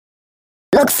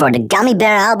Look for the Gummy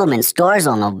Bear album in stores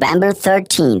on November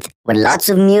 13th with lots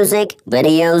of music,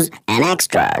 videos, and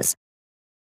extras.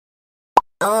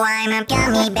 Oh, I'm a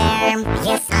gummy bear.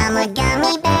 Yes, I'm a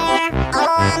gummy bear.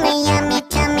 Oh, I'm a yummy,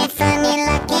 tummy, funny,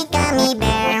 lucky gummy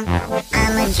bear.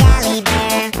 I'm a jelly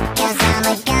bear, 'cause I'm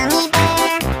a gummy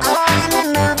bear. Oh, I'm a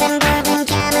moving, grooving,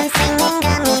 jamming, singing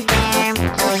gummy bear.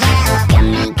 Oh, yeah.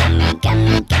 Gummy, gummy,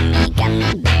 gummy, gummy,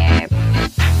 gummy bear.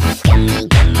 Gummy,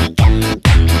 gummy, gummy,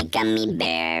 gummy, gummy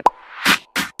bear.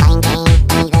 Bang, bang,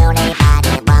 bang, do they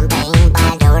body, bum, bang,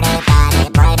 bang, do they body,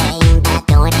 brain, bang,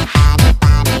 do they body,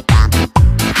 body, bum.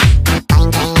 Bang,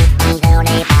 bang, bang, do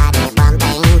they body, bum,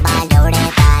 bang, bang, do they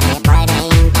body,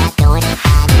 brain, bang, do they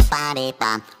body, body,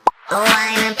 bum. Oh,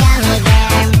 I'm a gummy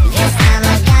bear. Yes, I'm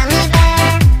a gummy bear.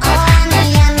 Oh, I'm a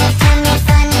yummy, tummy,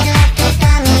 funny, lucky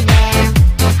gummy bear.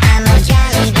 I'm a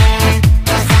jelly bear,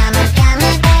 'cause I'm a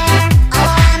gummy bear.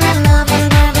 Oh, I'm a moving,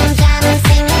 grooving, jamming,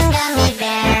 singing gummy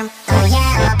bear. Oh,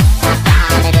 yeah.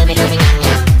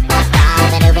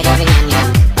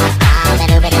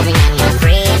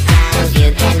 Three times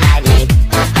you can ride me.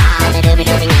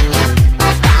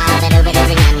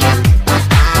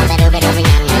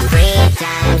 Three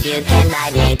times you can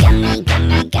ride me. Gummy,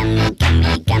 gummy, gummy,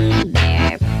 gummy, gummy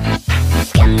bear.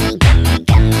 Gummy, gummy,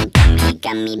 gummy, gummy,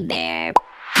 gummy bear.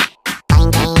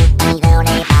 Bang, bang, bang, do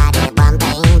they body, bum,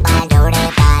 bang, bang, do they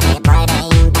body,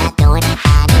 brain, bang, do they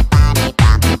body, body,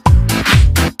 bum.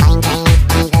 Bang, bang,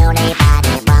 bang, do they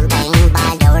body, bum, bang,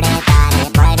 bang, do they body,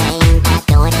 brain, bang,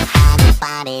 do they body,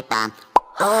 body, bum.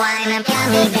 Oh, I'm a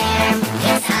gummy bear.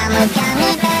 Yes, I'm a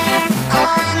gummy bear.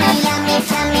 Oh, I'm a yummy,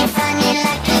 tummy, funny,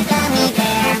 lucky gummy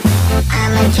bear.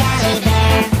 I'm a jelly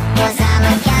bear, 'cause I'm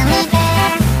a gummy bear.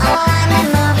 Oh, I'm a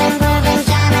moving, grooving,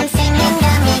 jamming, singing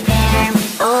gummy bear.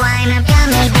 Oh, I'm a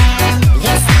gummy bear.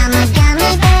 Yes, I'm a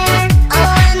gummy bear.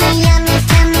 Oh, I'm a yummy,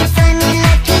 tummy, funny,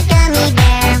 lucky gummy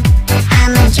bear.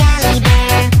 I'm a jelly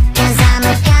bear, 'cause I'm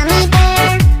a gummy bear.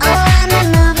 Oh, I'm a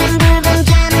moving, grooving,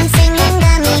 jamming, singing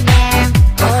gummy bear.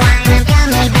 Oh, I'm a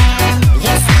gummy bear.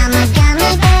 Yes, I'm a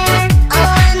gummy bear.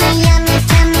 Oh, I'm a yummy,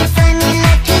 tummy, funny,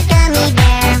 lucky gummy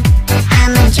bear.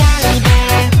 I'm a jelly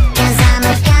bear, 'cause I'm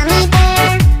a gummy bear.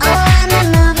 Oh, I'm a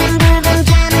moving, grooving,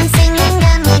 jamming, singing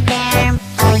gummy bear.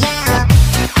 Oh, yeah.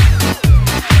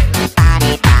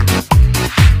 Body bump.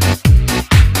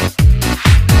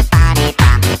 Body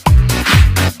bump.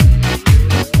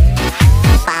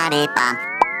 Body bump.